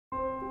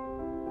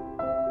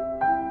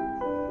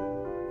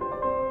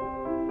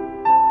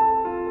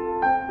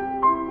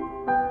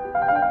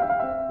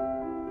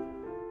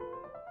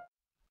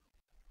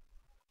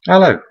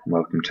Hello, and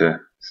welcome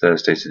to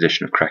Thursday's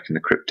edition of Cracking the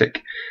Cryptic.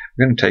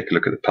 I'm going to take a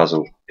look at the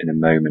puzzle in a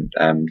moment.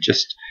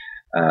 Just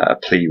a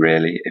plea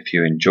really, if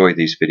you enjoy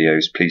these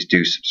videos, please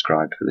do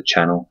subscribe for the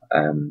channel.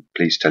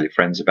 Please tell your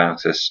friends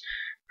about us.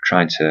 We're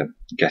trying to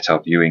get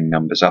our viewing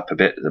numbers up a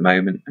bit at the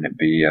moment, and it'd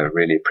be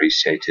really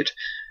appreciated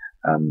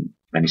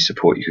any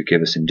support you could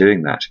give us in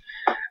doing that.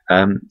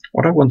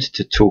 What I wanted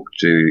to talk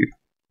through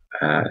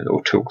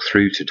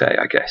today,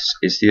 I guess,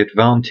 is the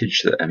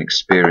advantage that an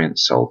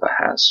experienced solver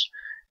has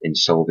in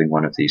solving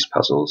one of these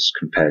puzzles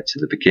compared to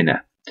the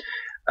beginner.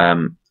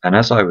 And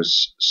as I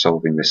was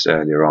solving this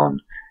earlier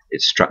on,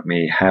 it struck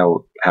me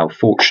how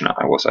fortunate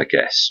I was, I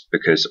guess,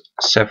 because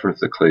several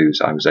of the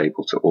clues I was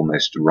able to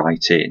almost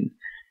write in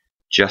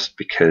just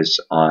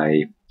because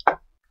I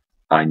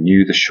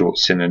knew the short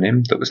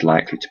synonym that was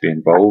likely to be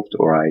involved,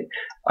 or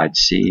I'd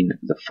seen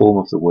the form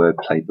of the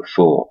wordplay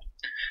before.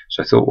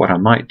 So I thought what I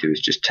might do is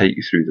just take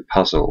you through the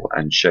puzzle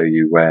and show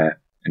you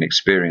where an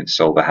experienced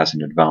solver has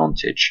an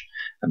advantage,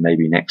 and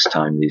maybe next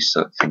time these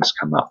sort of things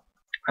come up,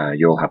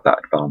 you'll have that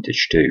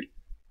advantage too.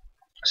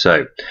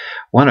 So,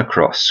 one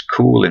across,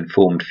 cool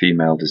informed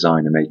female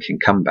designer making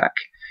comeback.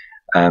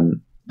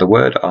 The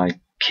word I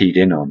keyed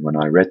in on when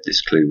I read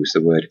this clue was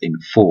the word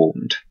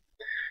informed,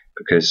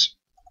 because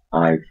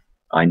I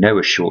know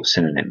a short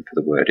synonym for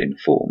the word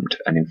informed,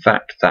 and in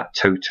fact that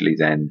totally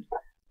then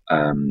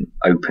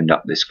opened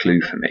up this clue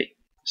for me.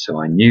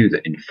 So I knew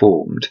that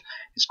informed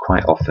is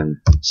quite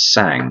often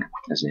sang,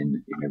 as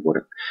in what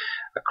a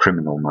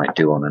criminal might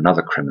do on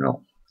another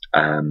criminal.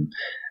 And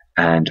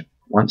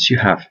once you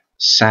have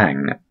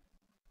sang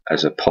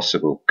as a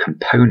possible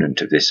component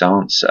of this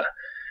answer,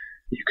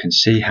 you can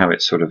see how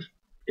it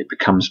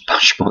becomes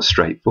much more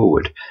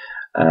straightforward.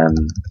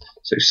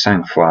 So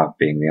sang-froid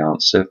being the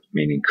answer,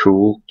 meaning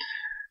cool.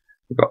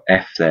 We've got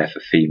F there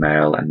for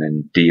female, and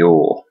then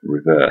Dior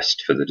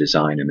reversed for the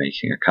designer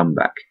making a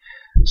comeback.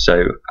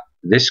 So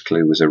this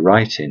clue was a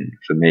write-in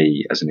for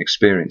me as an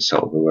experienced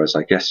solver, whereas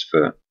I guess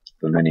for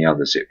many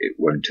others it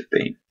won't have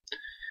been.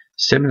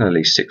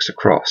 Similarly, 6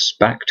 across,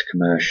 backed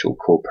commercial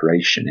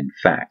corporation, in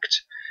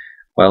fact.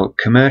 Well,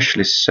 commercial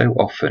is so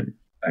often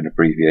an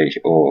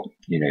abbreviation or,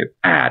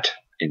 ad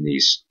in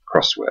these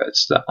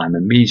crosswords that I'm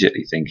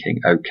immediately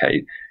thinking,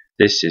 okay,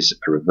 this is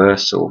a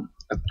reversal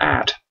of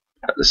ad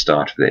at the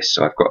start of this.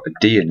 So I've got a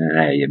D and an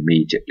A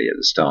immediately at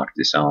the start of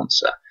this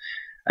answer.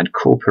 And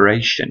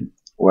corporation,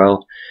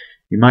 well,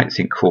 you might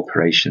think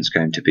corporation's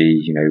going to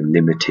be,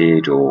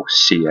 limited or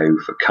CO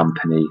for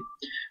company.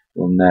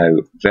 Well,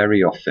 no,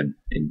 very often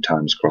in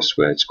Times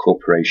crosswords,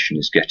 corporation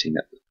is getting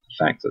at the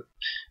fact that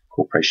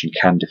corporation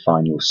can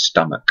define your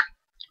stomach.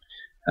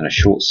 And a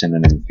short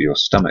synonym for your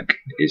stomach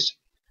is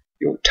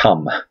your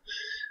tum.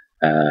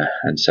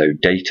 And so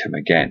datum,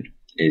 again,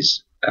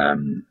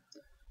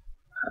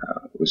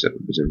 was a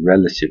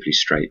relatively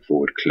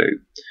straightforward clue.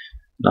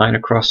 9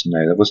 across,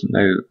 no,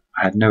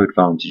 I had no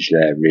advantage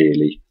there,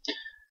 really.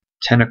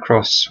 10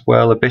 across,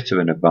 well, a bit of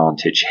an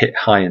advantage. Hit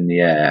high in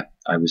the air.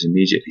 I was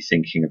immediately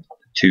thinking of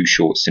two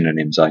short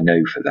synonyms I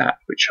know for that,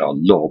 which are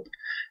lob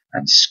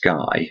and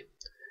sky.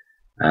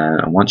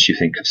 And once you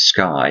think of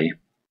sky,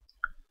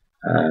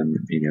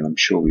 I'm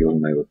sure we all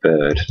know a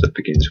bird that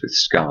begins with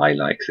sky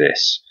like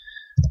this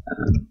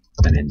and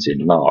ends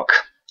in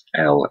lark.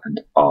 L and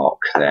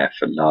ark there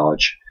for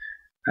large,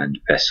 and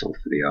vessel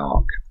for the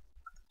ark.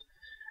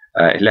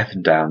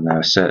 11 down now,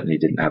 I certainly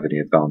didn't have any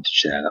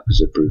advantage there. That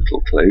was a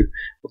brutal clue.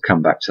 We'll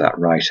come back to that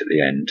right at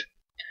the end.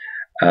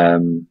 I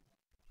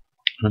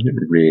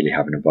didn't really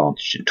have an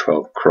advantage in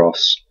 12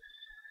 across.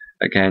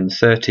 Again,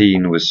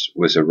 13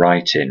 was a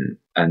write-in,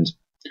 and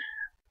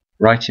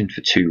write-in for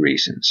two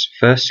reasons.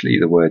 Firstly,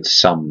 the word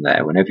sum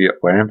there.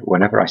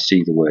 Whenever I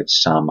see the word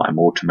sum, I'm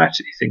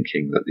automatically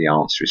thinking that the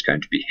answer is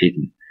going to be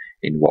hidden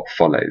in what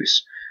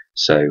follows.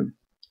 So,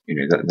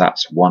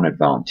 that's one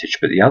advantage.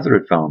 But the other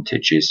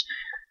advantage is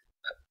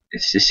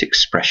this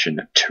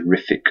expression of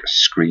terrific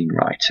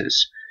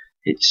screenwriters.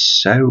 It's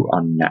so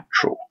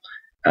unnatural.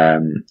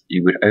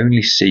 You would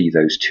only see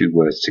those two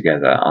words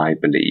together, I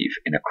believe,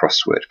 in a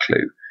crossword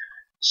clue.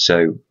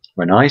 So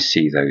when I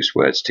see those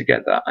words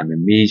together, I'm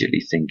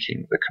immediately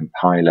thinking the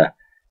compiler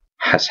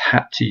has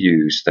had to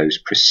use those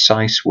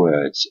precise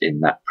words in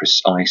that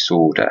precise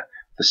order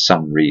for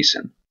some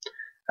reason.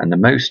 And the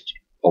most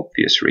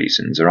obvious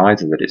reasons are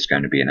either that it's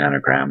going to be an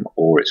anagram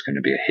or it's going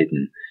to be a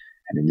hidden.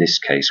 And in this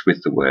case,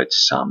 with the word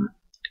sum,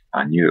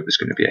 I knew it was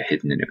going to be a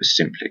hidden, and it was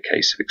simply a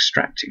case of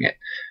extracting it.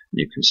 And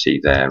you can see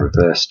there,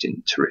 reversed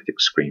in terrific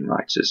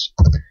screenwriters,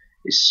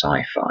 is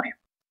sci-fi.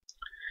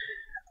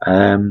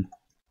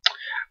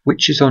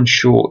 Which is on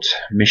short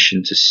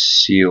mission to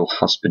seal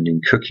husband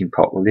in cooking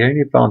pot. Well, the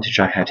only advantage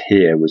I had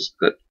here was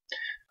that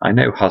I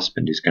know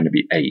husband is going to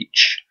be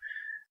H,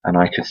 and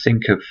I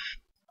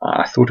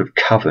thought of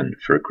coven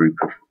for a group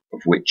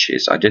of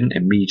witches. I didn't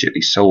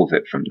immediately solve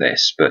it from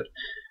this, but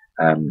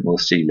we'll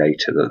see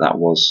later that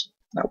was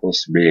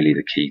really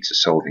the key to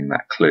solving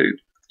that clue.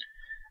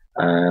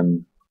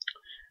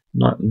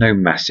 No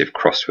massive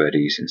crossword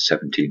ease in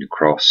 17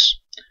 across.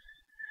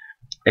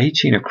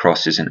 18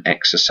 across is an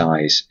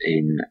exercise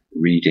in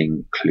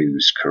reading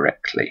clues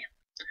correctly.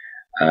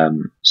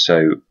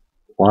 So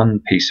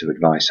one piece of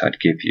advice I'd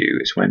give you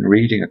is when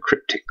reading a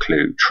cryptic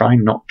clue, try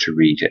not to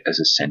read it as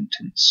a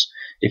sentence.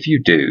 If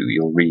you do,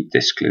 you'll read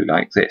this clue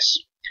like this: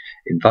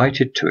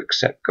 invited to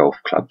accept golf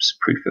club's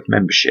proof of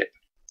membership.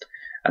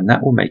 And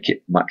that will make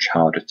it much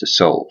harder to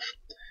solve.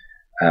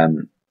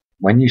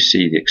 When you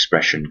see the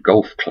expression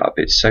golf club,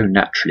 it's so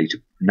natural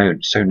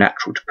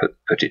to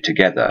put it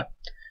together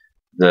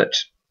that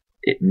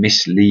it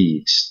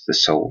misleads the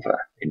solver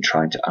in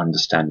trying to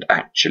understand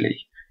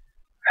actually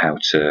how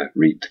to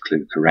read the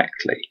clue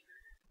correctly.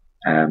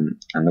 And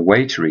the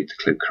way to read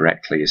the clue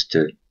correctly is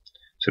to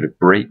sort of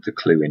break the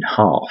clue in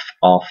half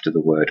after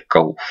the word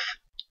golf.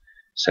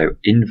 So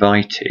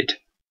invited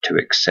to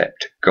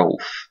accept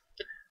golf.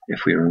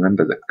 If we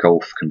remember that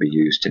golf can be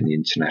used in the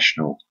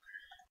international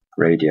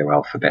radio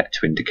alphabet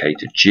to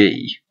indicate a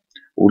G,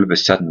 all of a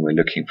sudden we're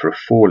looking for a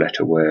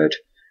four-letter word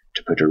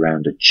to put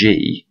around a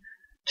G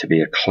to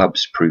be a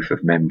club's proof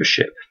of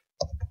membership.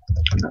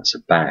 And that's a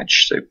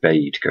badge, so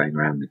bade going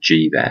around the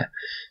G there.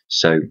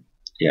 So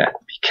yeah,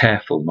 be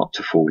careful not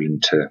to fall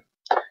into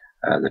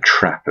the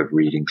trap of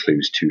reading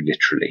clues too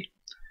literally.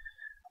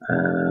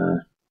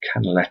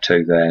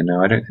 Canaletto there,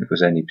 no, I don't think there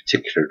was any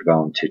particular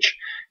advantage.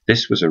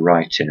 This was a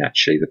write-in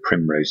actually, the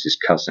Primrose's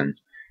cousin.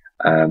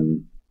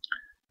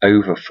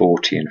 Over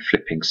 40 and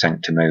flipping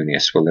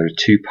sanctimonious. Well, there are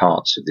two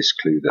parts of this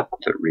clue that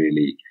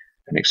really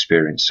an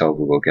experienced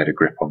solver will get a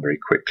grip on very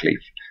quickly.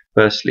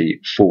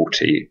 Firstly,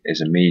 40 is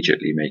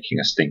immediately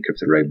making us think of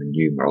the Roman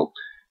numeral,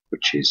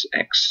 which is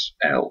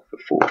XL for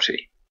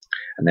 40.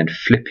 And then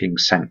flipping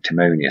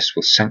sanctimonious.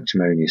 Well,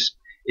 sanctimonious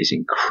is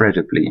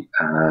incredibly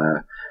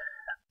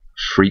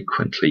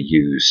frequently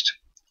used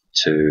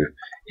to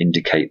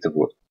indicate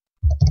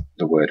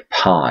the word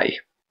pi,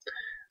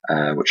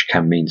 which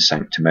can mean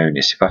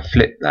sanctimonious. If I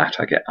flip that,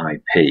 I get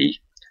IP.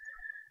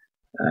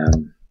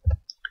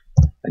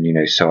 And you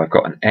know, so I've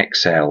got an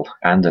XL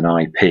and an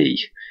IP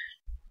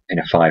in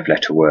a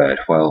five-letter word.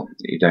 Well,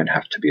 you don't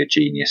have to be a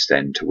genius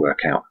then to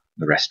work out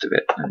the rest of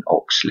it. And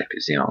oxlip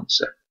is the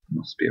answer. It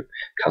must be a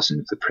cousin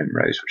of the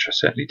Primrose, which I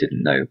certainly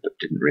didn't know, but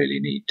didn't really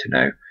need to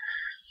know.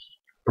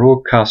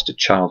 Broadcast a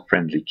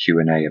child-friendly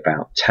Q&A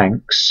about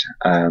tanks.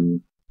 I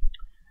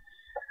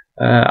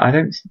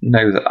don't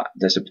know that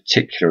there's a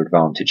particular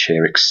advantage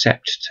here,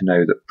 except to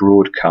know that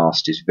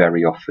broadcast is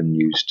very often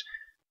used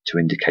to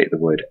indicate the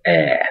word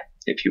air.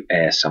 If you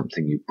air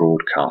something, you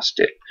broadcast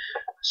it.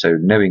 So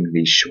knowing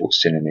these short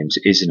synonyms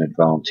is an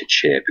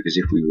advantage here, because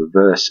if we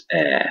reverse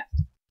air,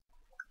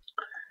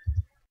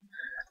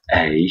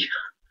 A,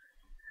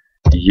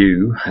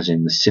 U, as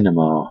in the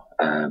cinema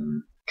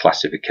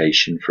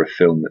classification for a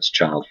film that's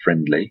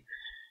child-friendly,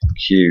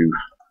 Q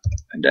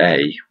and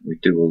A, we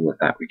do all of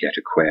that, we get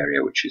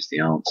Aquaria, which is the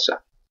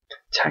answer.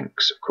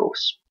 Tanks, of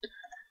course.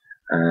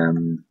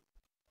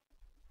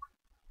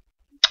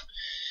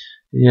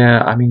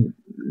 Yeah, I mean,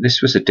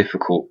 this was a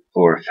difficult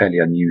or a fairly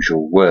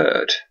unusual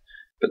word,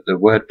 but the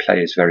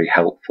wordplay is very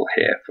helpful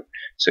here.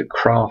 So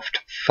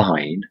craft,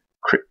 fine,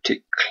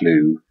 cryptic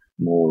clue,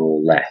 more or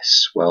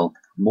less. Well,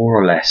 more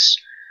or less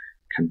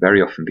can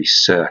very often be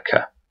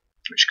circa,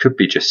 which could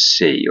be just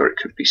C, or it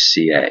could be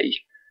CA.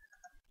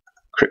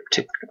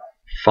 Cryptic,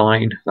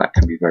 fine, that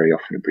can be very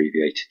often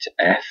abbreviated to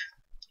F,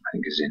 I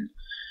think as in,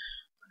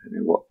 I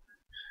don't know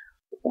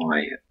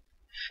why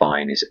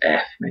fine is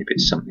F, maybe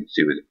it's something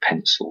to do with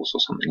pencils or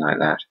something like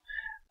that.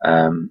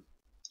 And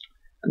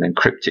then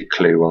cryptic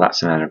clue, well,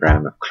 that's an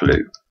anagram of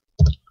clue.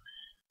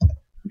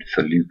 And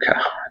felucca,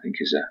 I think,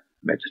 is a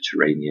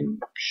Mediterranean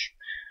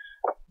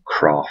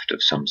craft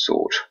of some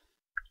sort.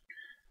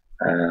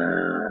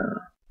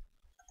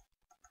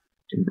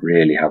 Didn't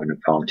really have an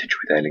advantage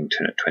with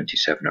Ellington at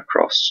 27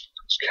 across.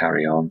 Let's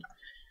carry on.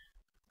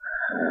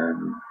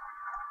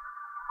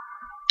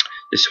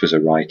 This was a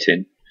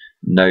write-in.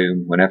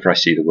 Gnome, whenever I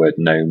see the word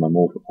gnome, I'm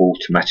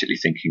automatically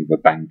thinking of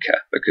a banker,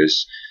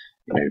 because,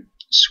 you know,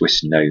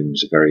 Swiss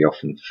gnomes are very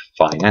often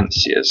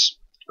financiers,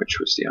 which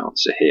was the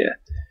answer here.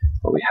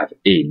 Well, we have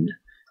in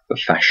for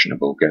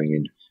fashionable, going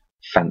in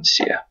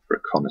fancier for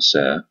a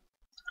connoisseur.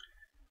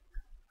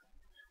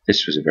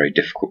 This was a very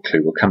difficult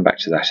clue. We'll come back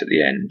to that at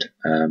the end.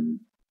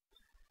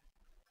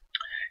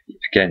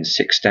 Again,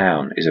 6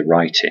 down is a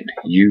write-in.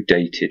 You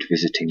dated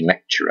visiting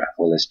lecturer.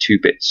 Well, there's two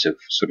bits of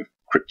sort of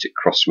cryptic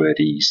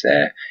crossword-ese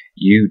there.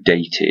 You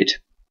dated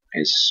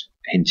is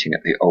hinting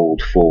at the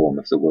old form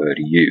of the word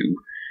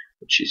you,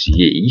 which is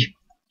ye.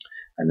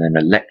 And then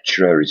a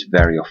lecturer is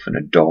very often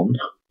a don.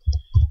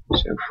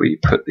 So if we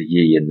put the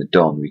ye in the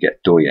don, we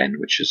get doyen,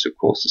 which is, of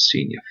course, a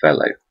senior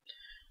fellow.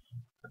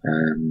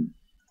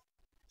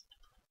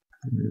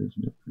 There's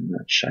not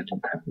much. I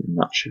didn't have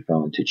much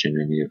advantage in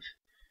any of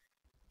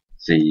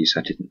these.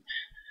 I didn't.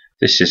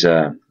 This is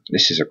a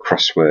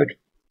crossword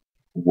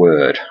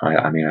word.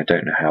 I mean, I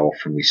don't know how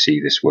often we see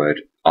this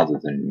word other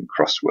than in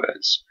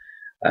crosswords.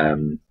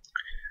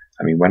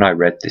 I mean, when I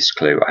read this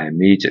clue, I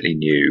immediately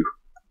knew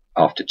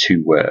after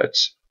 2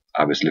 words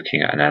I was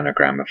looking at an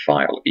anagram of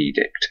file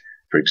edict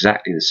for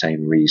exactly the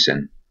same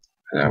reason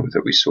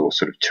that we saw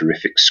sort of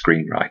terrific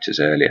screenwriters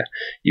earlier,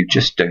 you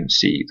just don't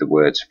see the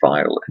words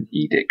file and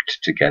edict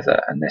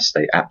together unless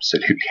they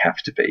absolutely have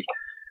to be.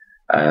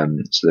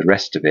 So the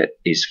rest of it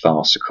is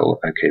farcical.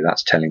 Okay,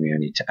 that's telling me I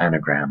need to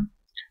anagram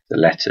the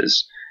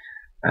letters,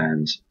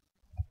 and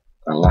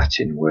a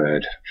Latin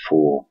word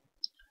for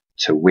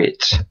to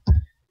wit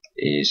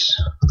is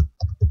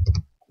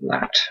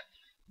lat,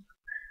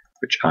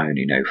 which I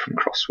only know from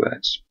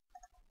crosswords.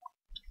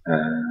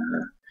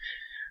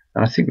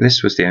 And I think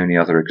this was the only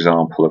other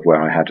example of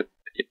where I had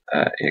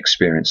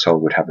experienced soul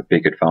would have a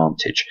big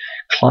advantage.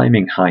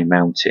 Climbing high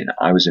mountain,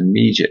 I was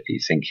immediately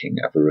thinking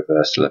of a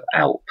reversal of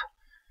alp.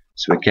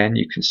 So again,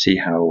 you can see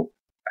how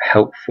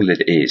helpful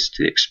it is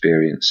to the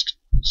experienced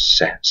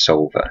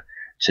solver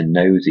to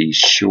know these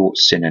short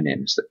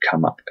synonyms that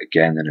come up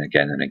again and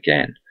again and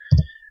again.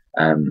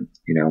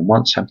 You know,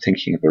 once I'm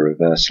thinking of a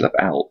reversal of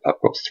alp,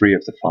 I've got 3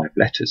 of the 5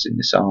 letters in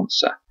this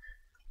answer.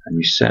 And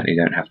you certainly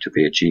don't have to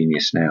be a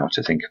genius now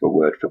to think of a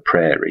word for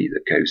prairie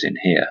that goes in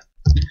here.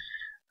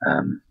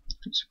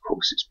 Of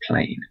course, it's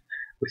plain,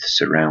 with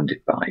surrounded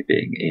by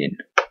being in.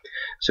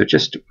 So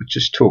just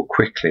talk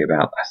quickly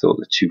about, I thought,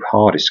 the 2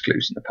 hardest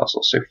clues in the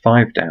puzzle. So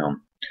 5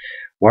 down.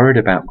 Worried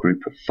about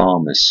group of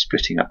farmers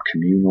splitting up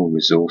communal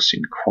resource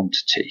in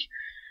quantity.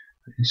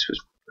 This was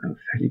a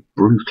fairly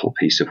brutal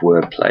piece of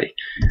wordplay.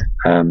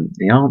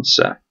 The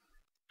answer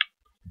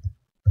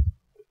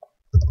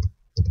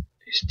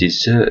is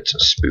dessert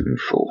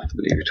spoonful,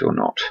 believe it or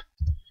not.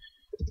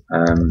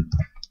 And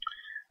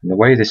the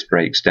way this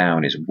breaks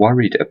down is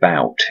worried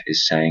about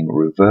is saying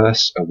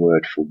reverse a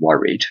word for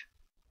worried.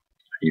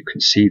 You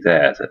can see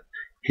there that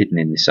hidden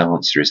in this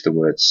answer is the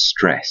word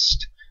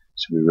stressed.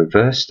 So we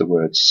reverse the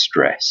word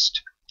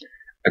stressed.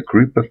 A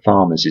group of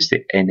farmers is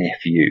the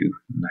NFU,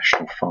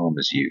 National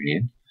Farmers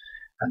Union,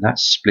 and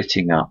that's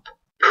splitting up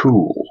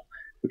pool,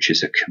 which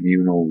is a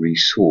communal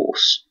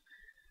resource.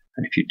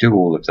 And if you do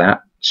all of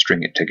that,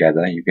 string it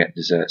together, you get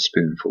dessert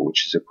spoonful,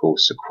 which is of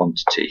course a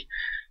quantity.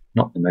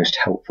 Not the most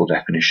helpful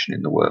definition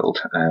in the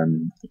world,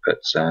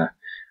 but I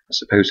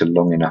suppose a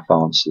long enough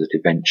answer that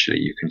eventually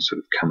you can sort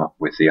of come up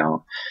with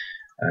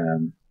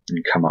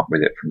come up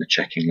with it from the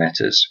checking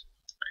letters.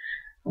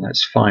 And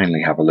let's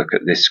finally have a look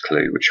at this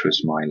clue, which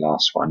was my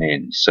last one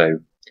in.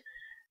 So,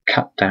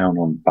 cut down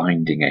on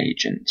binding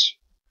agent.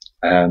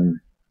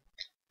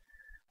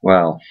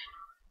 Well,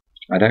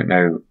 I don't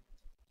know.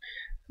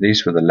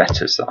 These were the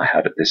letters that I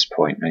had at this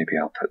point. Maybe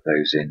I'll put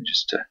those in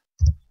just to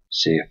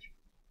see if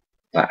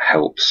that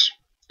helps.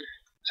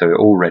 So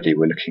already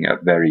we're looking at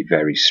a very,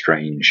 very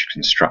strange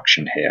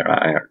construction here.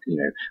 You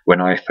know,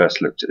 when I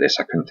first looked at this,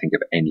 I couldn't think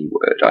of any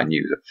word I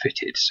knew that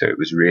fitted. So it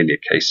was really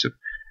a case of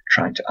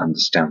trying to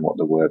understand what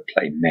the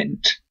wordplay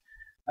meant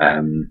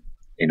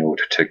in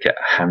order to get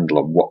a handle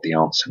on what the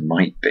answer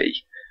might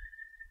be.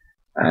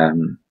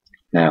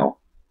 Now,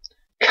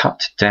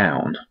 cut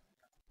down.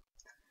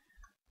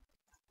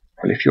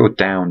 Well, if you're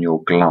down,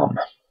 you're glum.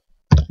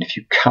 If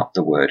you cut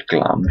the word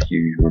glum,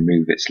 you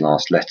remove its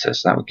last letter,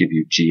 so that would give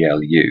you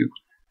GLU.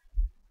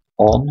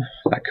 On,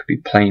 that could be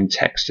plain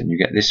text, and you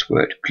get this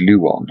word,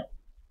 gluon,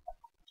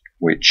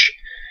 which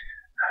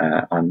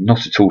I'm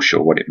not at all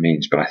sure what it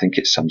means, but I think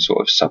it's some sort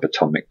of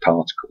subatomic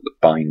particle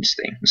that binds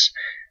things,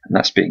 and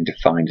that's being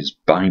defined as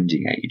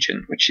binding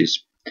agent, which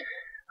is,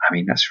 I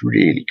mean, that's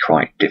really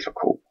quite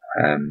difficult,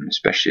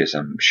 especially as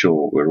I'm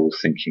sure we're all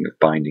thinking of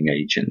binding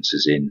agents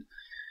as in,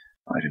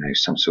 I don't know,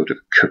 some sort of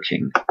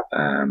cooking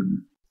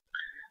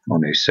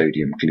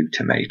monosodium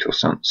glutamate or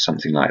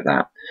something like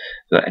that.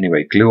 But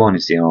anyway, gluon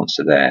is the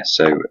answer there.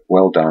 So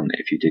well done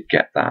if you did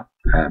get that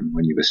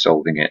when you were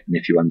solving it, and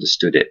if you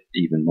understood it,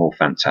 even more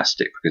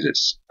fantastic, because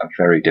it's a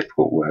very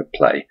difficult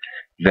wordplay,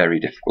 very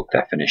difficult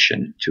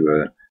definition to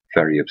a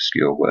very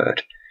obscure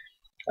word.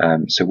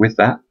 So with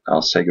that,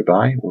 I'll say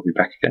goodbye. We'll be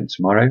back again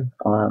tomorrow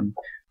on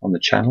the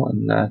channel,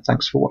 and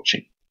thanks for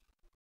watching.